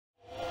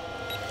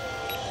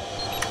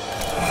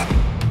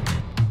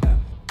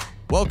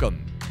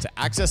Welcome to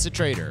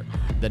AccessATrader,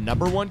 the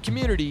 #1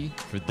 community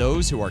for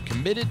those who are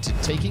committed to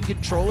taking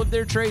control of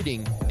their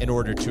trading in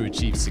order to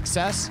achieve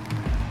success,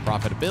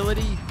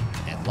 profitability,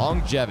 and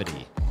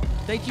longevity.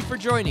 Thank you for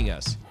joining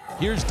us.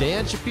 Here's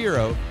Dan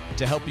Shapiro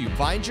to help you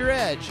find your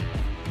edge,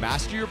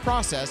 master your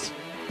process,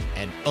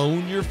 and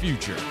own your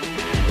future.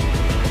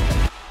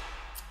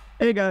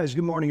 Hey guys,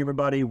 good morning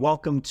everybody.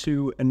 Welcome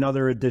to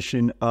another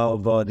edition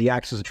of the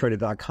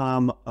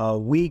AccessATrader.com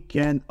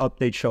weekend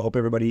update show. Hope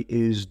everybody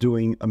is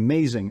doing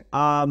amazing.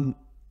 80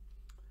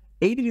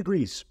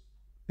 degrees.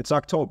 It's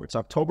October. It's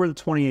October the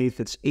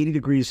 28th. It's 80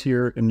 degrees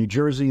here in New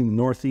Jersey, in the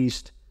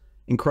Northeast.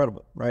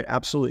 Incredible, right?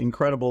 Absolutely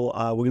incredible.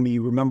 We're going to be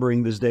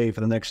remembering this day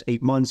for the next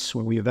 8 months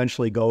when we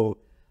eventually go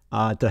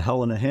to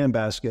hell in a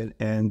handbasket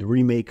and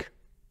remake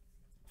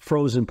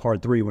Frozen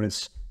Part 3 when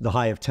it's the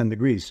high of 10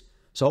 degrees.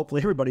 So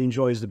hopefully everybody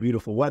enjoys the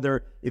beautiful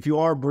weather. If you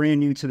are brand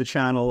new to the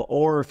channel,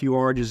 or if you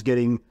are just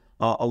getting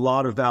a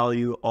lot of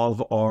value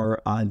of our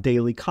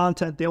daily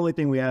content, the only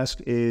thing we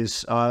ask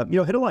is,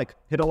 hit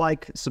a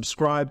like,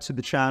 subscribe to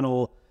the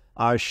channel,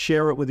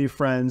 share it with your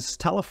friends,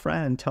 tell a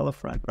friend,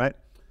 right?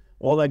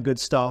 All that good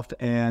stuff.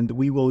 And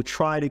we will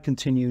try to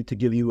continue to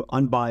give you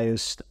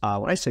unbiased,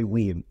 when I say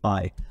we,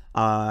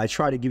 I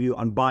try to give you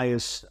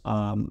unbiased,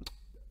 a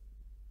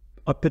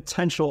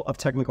potential of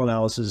technical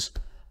analysis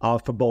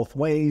for both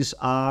ways.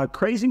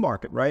 Crazy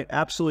market, right?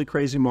 Absolutely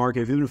crazy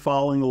market. If you've been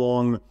following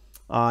along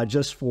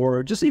just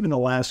even the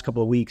last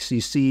couple of weeks, you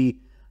see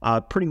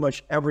pretty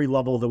much every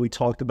level that we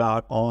talked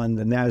about on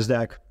the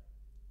NASDAQ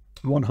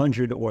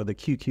 100 or the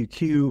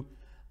QQQ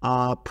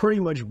pretty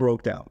much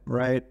broke down,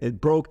 right?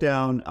 It broke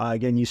down.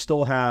 Again, you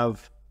still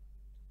have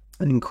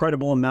an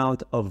incredible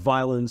amount of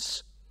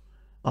violence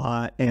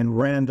and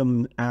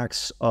random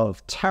acts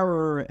of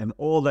terror and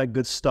all that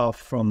good stuff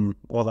from,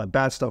 all that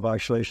bad stuff,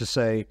 actually, I should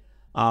say,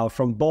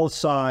 from both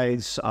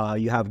sides.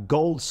 You have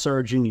gold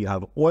surging, you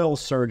have oil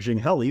surging,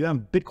 hell, you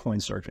have Bitcoin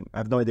surging. I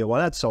have no idea why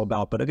that's all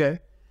about, but okay,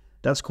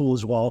 that's cool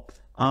as well.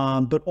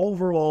 But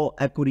overall,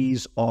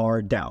 equities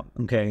are down,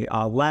 okay?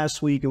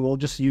 Last week, and we'll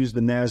just use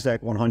the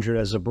NASDAQ 100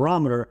 as a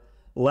barometer,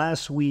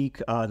 last week,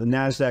 the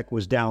NASDAQ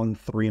was down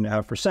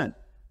 3.5%.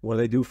 What do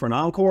they do for an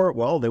encore?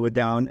 Well, they were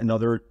down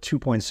another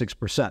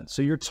 2.6%.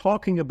 So you're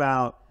talking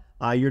about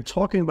a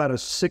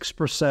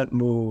 6%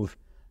 move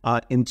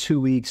in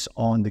 2 weeks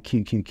on the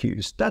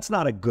QQQs. That's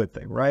not a good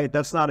thing, right?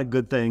 That's not a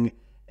good thing.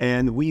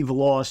 And we've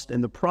lost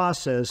in the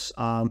process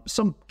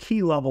some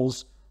key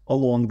levels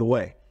along the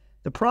way.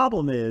 The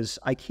problem is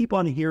I keep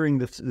on hearing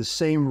the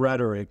same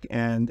rhetoric.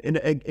 And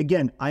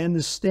again, I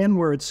understand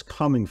where it's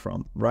coming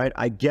from, right?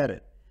 I get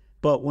it.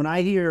 But when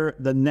I hear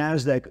the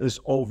NASDAQ is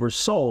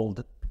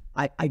oversold,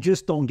 I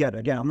just don't get it.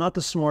 Again, I'm not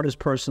the smartest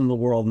person in the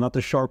world. I'm not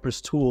the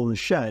sharpest tool in the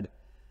shed.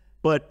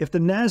 But if the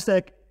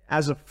NASDAQ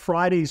as of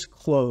Friday's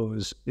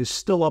close is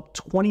still up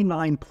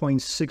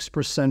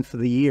 29.6% for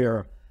the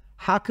year,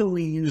 how can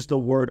we use the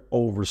word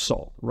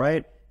oversold,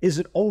 right? Is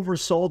it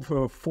oversold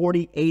for a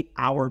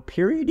 48-hour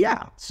period?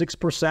 Yeah,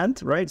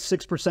 6%, right?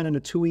 6% in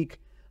a 2-week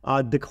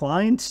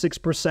decline.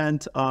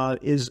 6%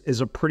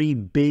 is a pretty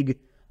big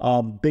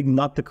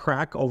nut to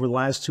crack over the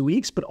last 2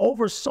 weeks. But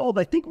oversold,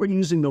 I think we're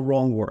using the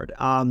wrong word.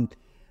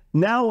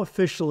 Now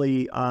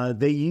officially,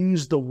 they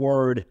use the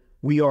word,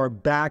 we are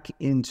back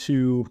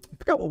into, I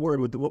forgot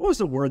what was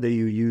the word that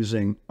you were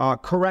using?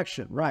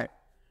 Correction, right.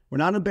 We're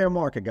not in a bear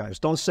market, guys.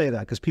 Don't say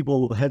that because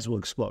people's heads will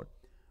explode.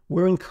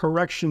 We're in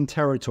correction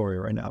territory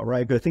right now,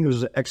 right? I think it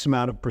was an X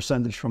amount of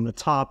percentage from the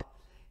top.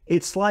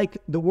 It's like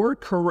the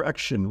word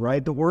correction,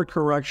 right? The word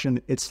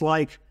correction, it's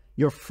like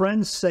your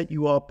friends set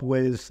you up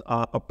with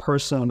a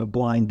person on a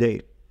blind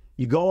date.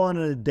 You go on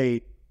a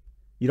date,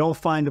 you don't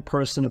find a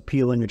person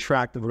appealing,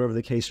 attractive, whatever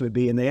the case would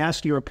be, and they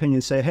ask your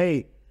opinion, say,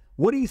 hey,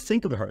 what do you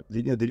think of her?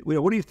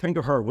 What do you think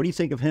of her? What do you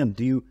think of him?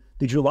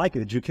 Did you like it?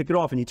 Did you kick it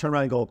off? And you turn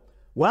around and go,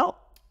 well,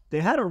 they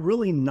had a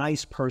really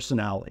nice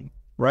personality,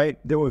 right?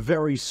 They were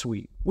very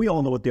sweet. We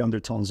all know what the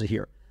undertones are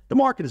here. The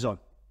market is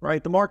ugly,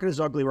 right? The market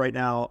is ugly right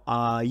now.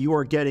 You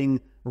are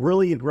getting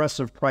really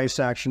aggressive price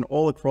action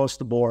all across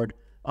the board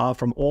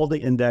from all the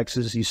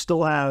indexes. You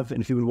still have,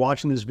 and if you've been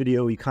watching this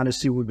video, you kind of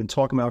see what we've been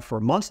talking about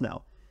for months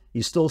now.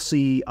 You still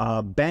see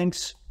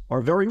banks are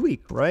very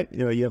weak, right?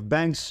 You have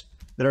banks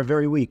that are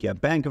very weak. Yeah,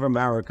 Bank of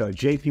America,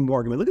 JP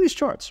Morgan. I mean, look at these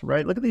charts,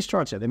 right? Look at these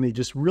charts here. I mean,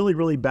 just really,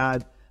 really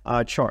bad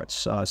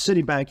charts.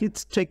 Citibank, you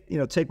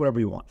take whatever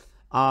you want.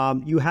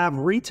 You have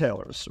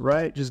retailers,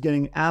 right? Just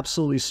getting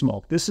absolutely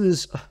smoked. This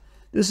is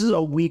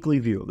a weekly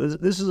view.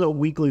 This is a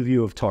weekly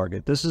view of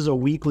Target. This is a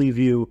weekly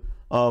view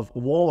of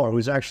Walmart,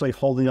 who's actually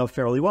holding up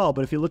fairly well.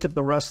 But if you look at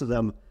the rest of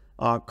them,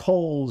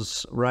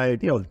 Kohl's, right?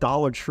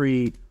 Dollar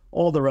Tree,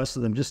 all the rest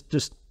of them,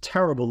 just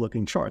terrible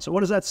looking charts. So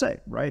what does that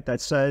say, right?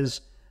 That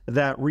says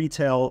that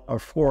retail,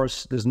 of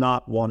course, does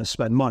not want to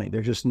spend money.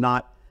 They're just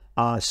not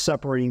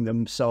separating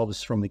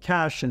themselves from the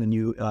cash. And then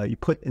you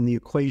put in the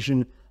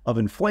equation of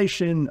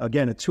inflation.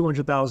 Again, a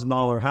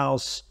 $200,000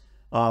 house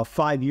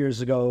 5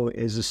 years ago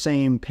is the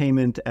same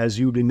payment as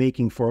you'd be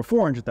making for a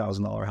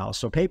 $400,000 house.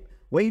 So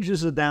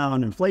Wages are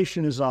down,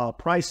 inflation is up,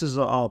 prices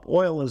are up,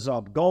 oil is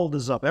up, gold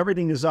is up,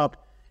 everything is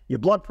up. Your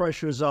blood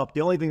pressure is up.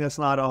 The only thing that's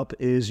not up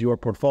is your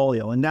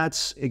portfolio. And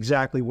that's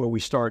exactly where we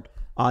start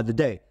the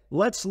day.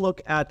 Let's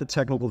look at the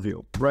technical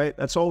view, right?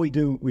 That's all we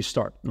do. We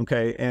start,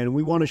 okay? And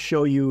we want to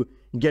show you,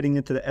 getting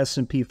into the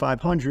S&P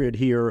 500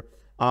 here,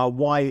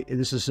 why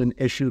this is an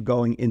issue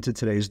going into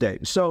today's day.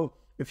 So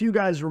if you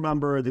guys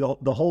remember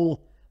the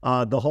whole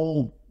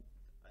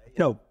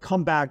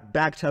comeback,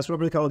 back test,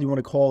 whatever the hell you want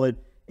to call it,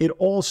 it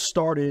all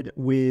started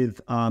with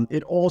the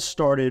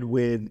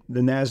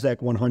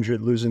NASDAQ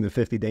 100 losing the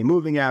 50-day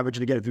moving average.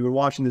 And again, if you were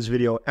watching this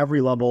video, every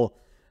level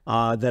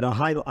that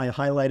I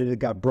highlighted, it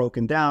got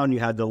broken down. You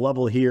had the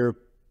level here,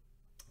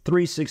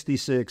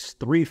 366,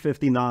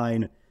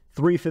 359,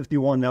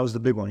 351. That was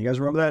the big one. You guys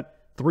remember that?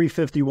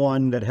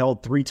 351 that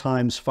held 3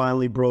 times,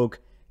 finally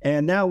broke.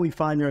 And now we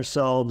find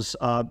ourselves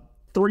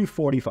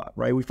 345,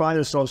 right? We find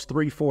ourselves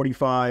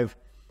 345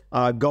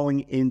 going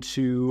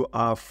into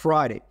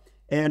Friday.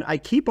 And I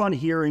keep on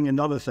hearing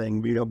another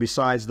thing,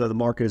 besides that the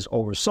market is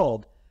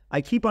oversold.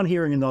 I keep on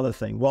hearing another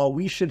thing. Well,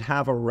 we should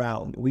have a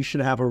rally. We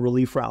should have a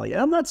relief rally.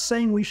 And I'm not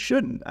saying we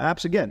shouldn't.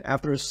 Perhaps again,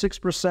 after a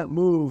 6%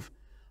 move,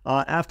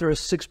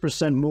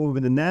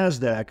 in the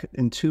NASDAQ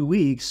in 2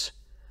 weeks,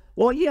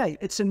 well, yeah,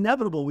 it's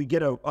inevitable we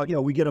get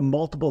a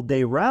multiple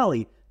day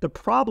rally. The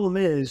problem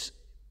is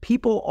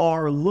people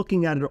are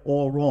looking at it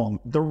all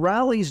wrong. The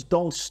rallies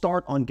don't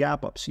start on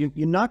gap ups.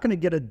 You're not going to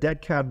get a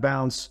dead cat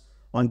bounce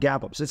on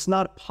gap ups. It's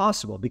not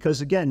possible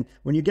because, again,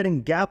 when you're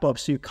getting gap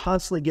ups, you're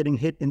constantly getting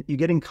hit and you're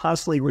getting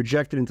constantly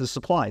rejected into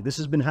supply. This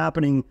has been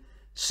happening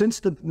since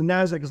the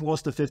NASDAQ has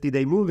lost the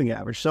 50-day moving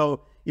average.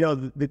 So,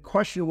 the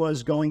question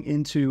was going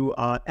into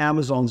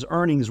Amazon's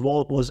earnings.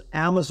 Well, was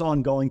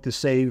Amazon going to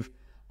save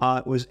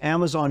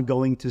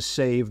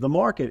the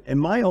market? And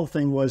my whole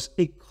thing was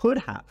it could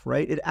have,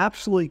 right? It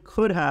absolutely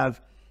could have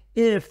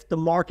if the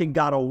market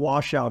got a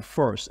washout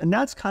first. And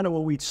that's kind of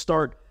where we'd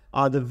start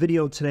the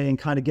video today and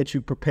kind of get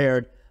you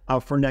prepared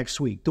for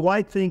next week. Do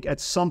I think at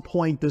some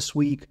point this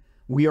week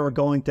we are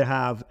going to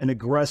have an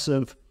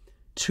aggressive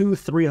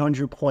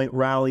 200-300 point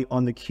rally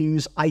on the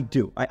Qs? I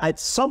do. At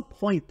some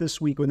point this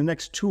week or the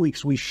next 2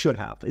 weeks we should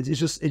have. It's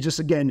just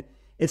again,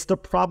 it's the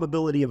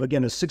probability of,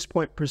 again, a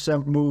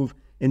 6% move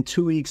in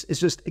 2 weeks. It's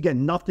just,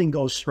 again, nothing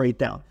goes straight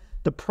down.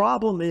 The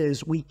problem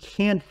is we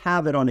can't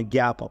have it on a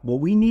gap up.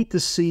 What we need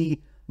to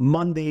see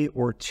Monday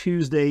or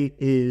Tuesday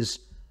is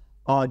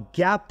a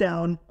gap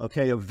down,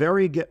 okay, a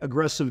very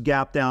aggressive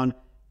gap down.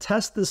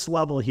 Test this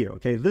level here,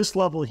 okay? This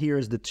level here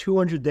is the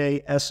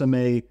 200-day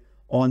SMA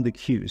on the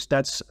Qs.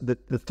 That's the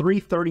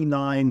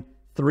 339,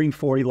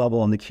 340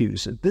 level on the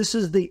Qs. This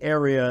is the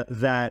area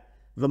that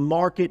the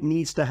market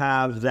needs to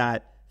have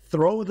that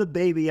throw the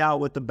baby out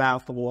with the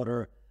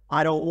bathwater.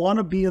 I don't want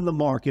to be in the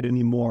market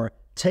anymore.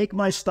 Take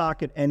my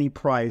stock at any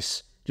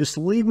price. Just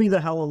leave me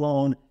the hell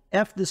alone.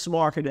 F this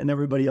market and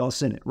everybody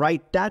else in it,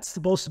 right? That's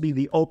supposed to be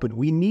the open.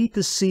 We need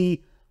to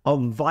see a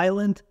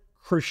violent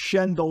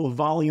crescendo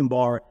volume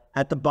bar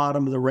at the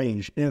bottom of the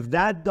range. And if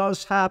that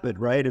does happen,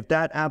 right, if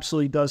that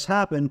absolutely does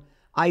happen,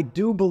 I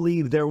do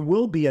believe there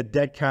will be a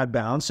dead cat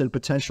bounce and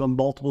potential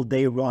multiple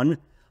day run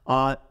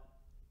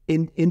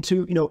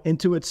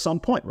into at some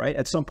point, right?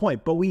 At some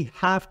point. But we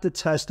have to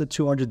test the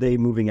 200-day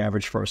moving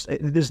average first.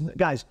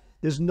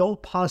 There's no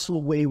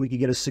possible way we could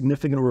get a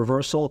significant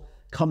reversal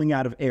coming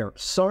out of air.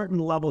 Certain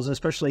levels,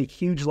 especially a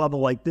huge level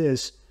like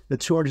this, the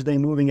 200-day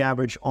moving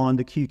average on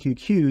the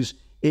QQQs,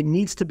 it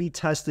needs to be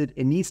tested,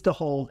 it needs to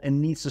hold,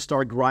 and needs to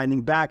start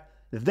grinding back.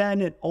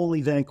 Then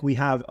only then can we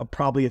have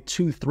probably a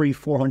 $200,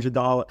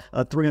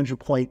 $300, 300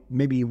 point,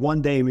 maybe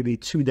 1 day, maybe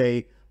 2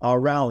 day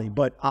rally.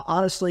 But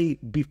honestly,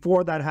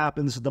 before that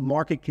happens, the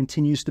market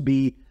continues to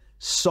be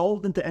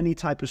sold into any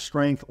type of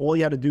strength. All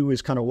you have to do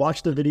is kind of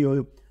watch the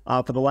video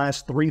for the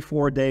last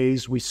 3-4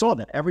 days. We saw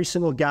that every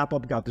single gap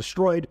up got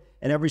destroyed,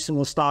 and every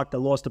single stock that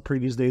lost the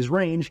previous day's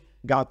range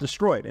got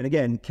destroyed. And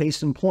again,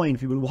 case in point,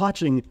 if you've been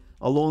watching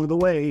along the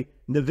way,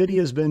 NVIDIA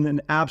has been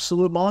an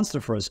absolute monster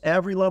for us.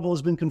 Every level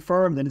has been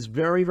confirmed, and it's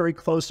very, very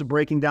close to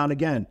breaking down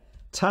again.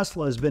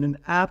 Tesla has been an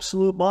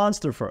absolute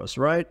monster for us,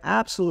 right?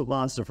 Absolute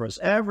monster for us.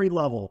 Every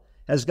level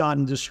has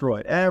gotten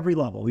destroyed. Every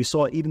level. We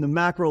saw even the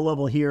macro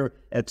level here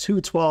at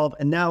 212,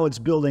 and now it's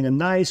building a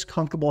nice,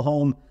 comfortable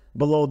home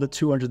below the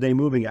 200-day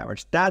moving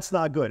average. That's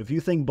not good. If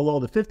you think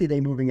below the 50-day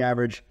moving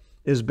average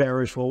is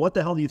bearish, well, what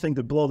the hell do you think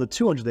that below the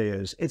 200-day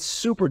is? It's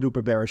super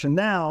duper bearish. And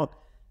now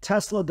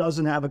Tesla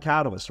doesn't have a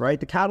catalyst, right?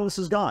 The catalyst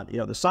is gone. The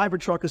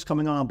Cybertruck is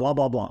coming on, blah,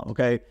 blah, blah,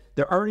 okay?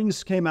 Their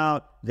earnings came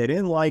out. They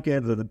didn't like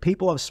it. The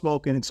people have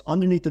spoken. It's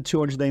underneath the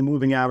 200-day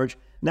moving average.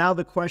 Now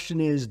the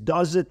question is,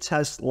 does it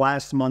test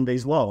last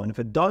Monday's low? And if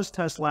it does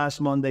test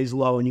last Monday's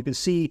low, and you can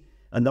see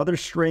another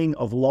string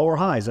of lower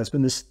highs, that's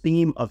been this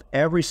theme of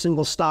every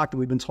single stock that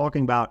we've been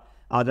talking about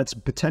that's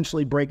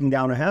potentially breaking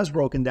down or has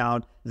broken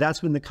down,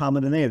 that's been the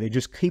common denominator. They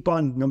just keep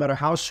on, no matter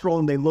how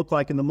strong they look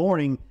like in the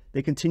morning,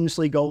 they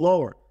continuously go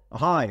lower. A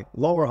high,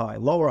 lower high,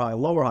 lower high,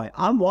 lower high.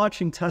 I'm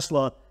watching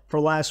Tesla for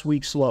last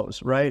week's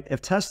lows, right?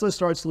 If Tesla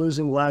starts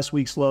losing last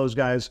week's lows,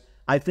 guys,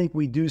 I think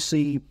we do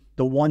see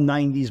the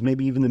 190s,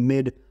 maybe even the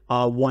mid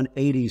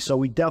 180s. So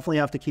we definitely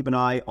have to keep an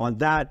eye on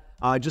that.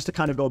 Just to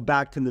kind of go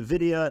back to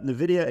NVIDIA.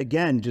 NVIDIA,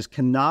 again, just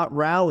cannot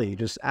rally,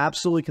 just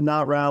absolutely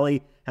cannot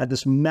rally. Had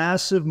this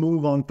massive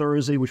move on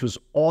Thursday, which was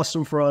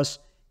awesome for us.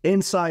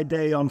 Inside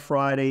day on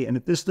Friday. And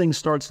if this thing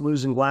starts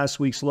losing last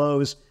week's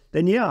lows,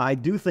 then yeah, I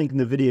do think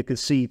NVIDIA could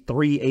see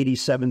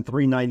 387,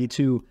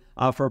 392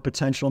 for a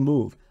potential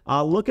move.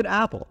 Look at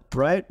Apple,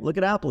 right? Look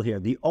at Apple here.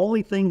 The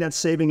only thing that's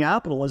saving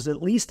Apple is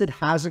at least it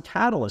has a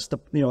catalyst.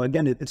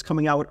 Again, it's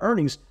coming out with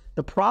earnings.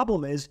 The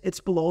problem is it's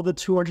below the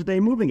 200-day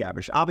moving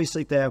average.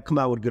 Obviously, if they have come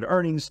out with good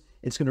earnings,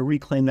 it's going to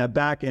reclaim that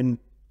back and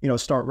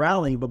start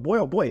rallying. But boy,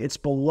 oh boy, it's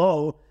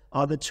below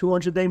the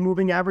 200-day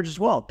moving average as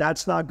well.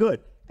 That's not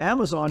good.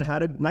 Amazon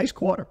had a nice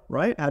quarter,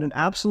 right? Had an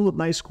absolute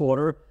nice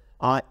quarter.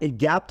 It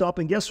gapped up,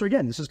 and guess what?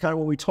 Again, this is kind of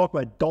what we talk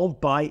about. Don't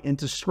buy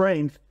into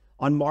strength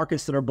on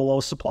markets that are below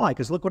supply,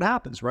 because look what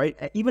happens, right?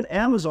 Even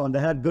Amazon that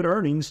had good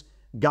earnings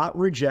got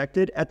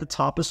rejected at the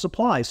top of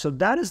supply. So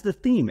that is the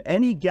theme.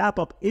 Any gap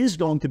up is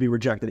going to be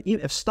rejected.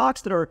 Even if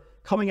stocks that are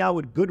coming out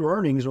with good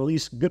earnings, or at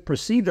least good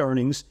perceived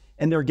earnings,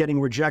 and they're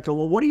getting rejected,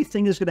 well, what do you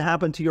think is going to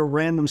happen to your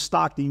random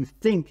stock that you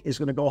think is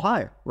going to go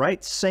higher,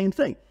 right? Same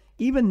thing.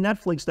 Even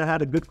Netflix that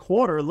had a good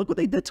quarter, look what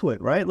they did to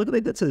it, right? Look what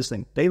they did to this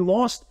thing. They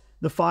lost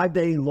the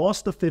 5-day,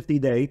 lost the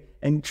 50-day,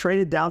 and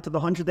traded down to the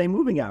 100-day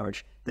moving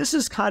average. This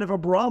is kind of a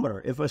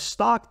barometer. If a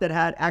stock that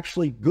had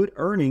actually good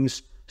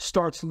earnings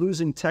starts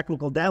losing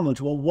technical damage,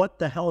 well, what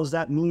the hell does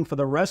that mean for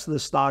the rest of the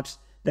stocks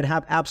that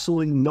have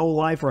absolutely no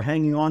life or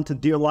hanging on to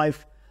dear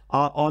life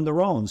on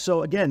their own?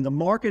 So again, the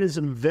market is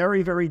in a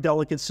very, very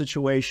delicate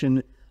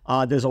situation.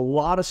 There's a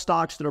lot of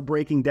stocks that are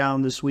breaking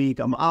down this week.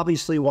 I'm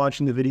obviously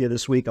watching the video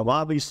this week. I'm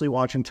obviously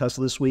watching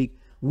Tesla this week.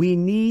 We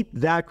need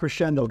that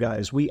crescendo,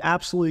 guys. We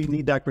absolutely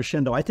need that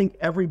crescendo. I think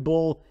every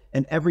bull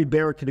and every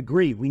bear could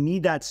agree. We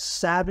need that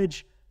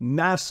savage,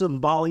 massive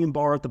volume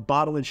bar at the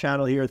bottom of the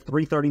channel here,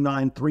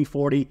 339,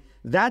 340.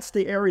 That's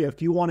the area.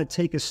 If you want to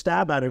take a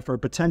stab at it for a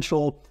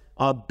potential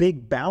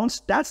big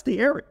bounce, that's the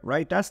area,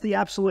 right? That's the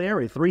absolute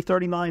area,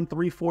 339,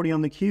 340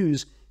 on the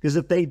Qs. Because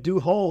if they do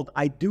hold,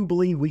 I do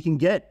believe we can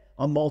get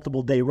a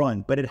multiple day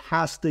run, but it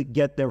has to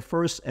get there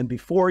first. And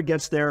before it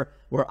gets there,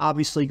 we're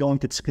obviously going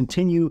to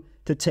continue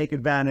to take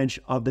advantage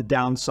of the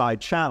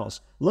downside channels.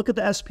 Look at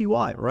the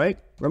SPY, right?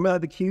 Remember how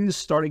the Qs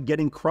started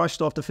getting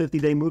crushed off the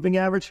 50-day moving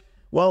average?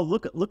 Well,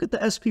 look at the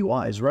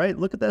SPYs, right?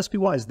 Look at the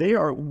SPYs. They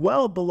are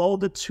well below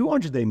the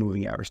 200-day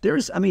moving average.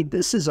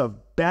 This is a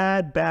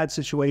bad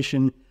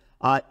situation.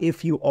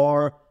 If you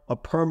are a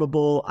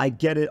permable, I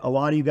get it. A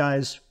lot of you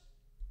guys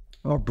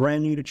are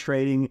brand new to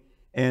trading,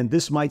 and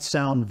this might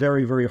sound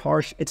very, very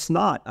harsh. It's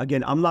not.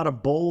 Again, I'm not a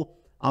bull.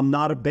 I'm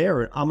not a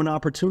bear. I'm an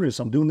opportunist.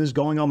 I'm doing this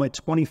going on my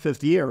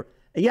 25th year.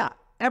 And yeah,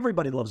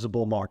 everybody loves a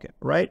bull market,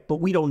 right? But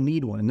we don't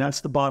need one. And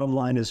that's the bottom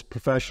line as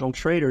professional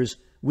traders.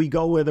 We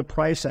go where the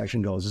price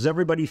action goes. Does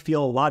everybody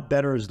feel a lot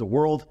better? Does the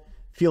world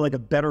feel like a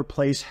better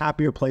place,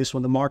 happier place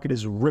when the market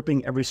is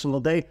ripping every single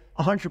day?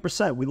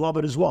 100%. We love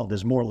it as well.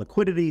 There's more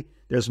liquidity.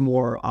 There's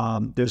more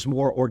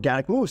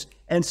organic moves.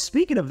 And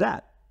speaking of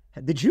that,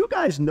 did you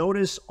guys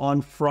notice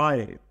on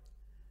Friday,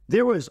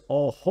 there was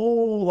a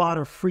whole lot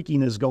of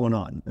freakiness going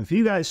on? If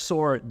you guys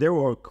saw it, there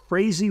were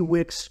crazy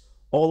wicks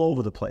all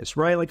over the place,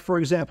 right? Like, for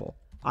example,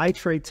 I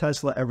trade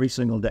Tesla every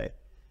single day.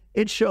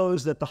 It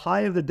shows that the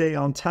high of the day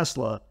on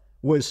Tesla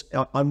was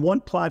on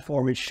one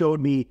platform. It showed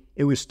me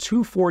it was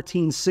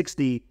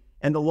 214.60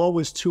 and the low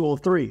was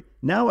 203.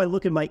 Now I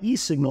look at my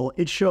e-signal,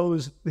 it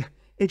shows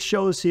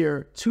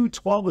here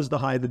 212 was the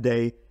high of the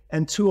day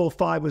and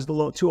 205 was the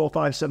low,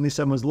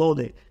 205.77 was the low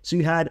day. So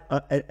you had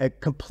a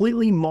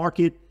completely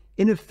market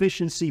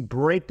inefficiency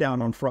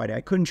breakdown on Friday.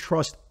 I couldn't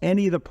trust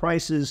any of the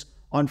prices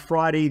on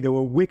Friday. There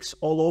were wicks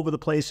all over the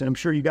place, and I'm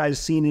sure you guys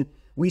seen it.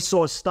 We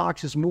saw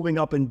stocks just moving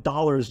up in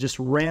dollars just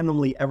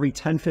randomly every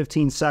 10,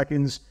 15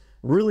 seconds.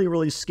 Really,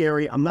 really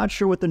scary. I'm not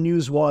sure what the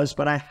news was,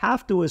 but I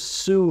have to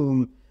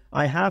assume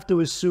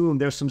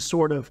there's some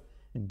sort of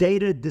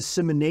data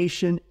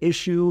dissemination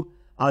issue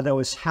that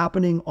was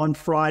happening on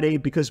Friday,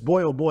 because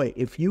boy, oh boy,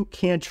 if you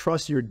can't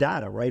trust your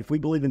data, right? If we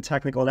believe in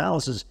technical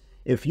analysis,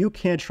 if you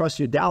can't trust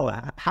your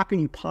data, how can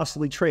you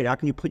possibly trade? How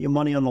can you put your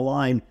money on the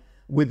line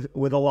with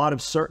a lot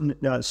of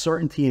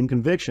certainty and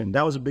conviction?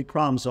 That was a big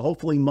problem. So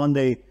hopefully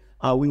Monday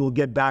we will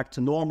get back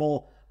to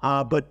normal.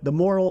 But the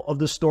moral of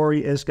the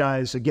story is,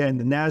 guys, again,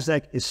 the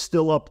NASDAQ is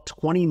still up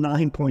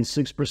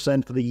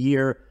 29.6% for the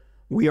year.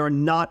 We are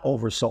not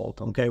oversold,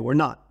 okay? We're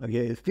not,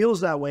 okay? It feels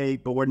that way,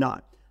 but we're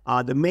not.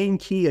 The main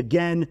key,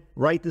 again,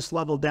 write this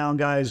level down,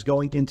 guys,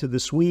 going into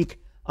this week.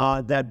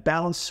 That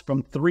bounce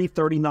from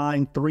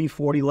 339,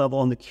 340 level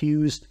on the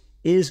Qs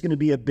is going to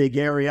be a big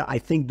area. I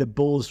think the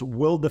bulls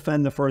will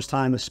defend the first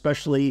time,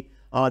 especially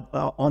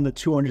on the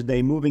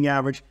 200-day moving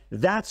average.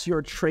 That's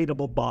your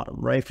tradable bottom,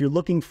 right? If you're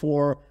looking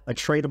for a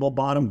tradable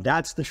bottom,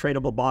 that's the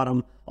tradable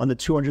bottom on the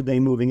 200-day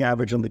moving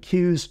average on the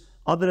Qs.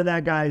 Other than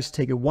that, guys,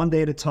 take it one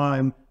day at a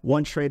time,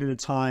 one trade at a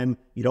time.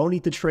 You don't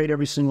need to trade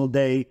every single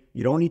day.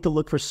 You don't need to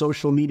look for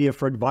social media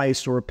for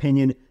advice or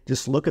opinion.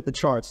 Just look at the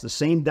charts. The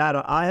same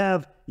data I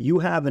have, you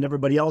have and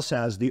everybody else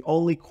has. The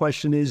only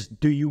question is,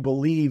 do you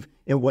believe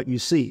in what you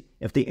see?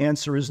 If the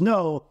answer is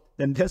no,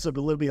 then this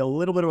will be a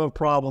little bit of a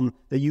problem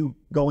that you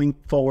going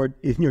forward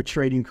in your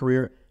trading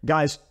career.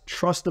 Guys,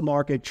 trust the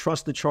market,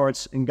 trust the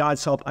charts, and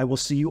God's help, I will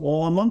see you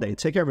all on Monday.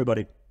 Take care,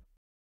 everybody.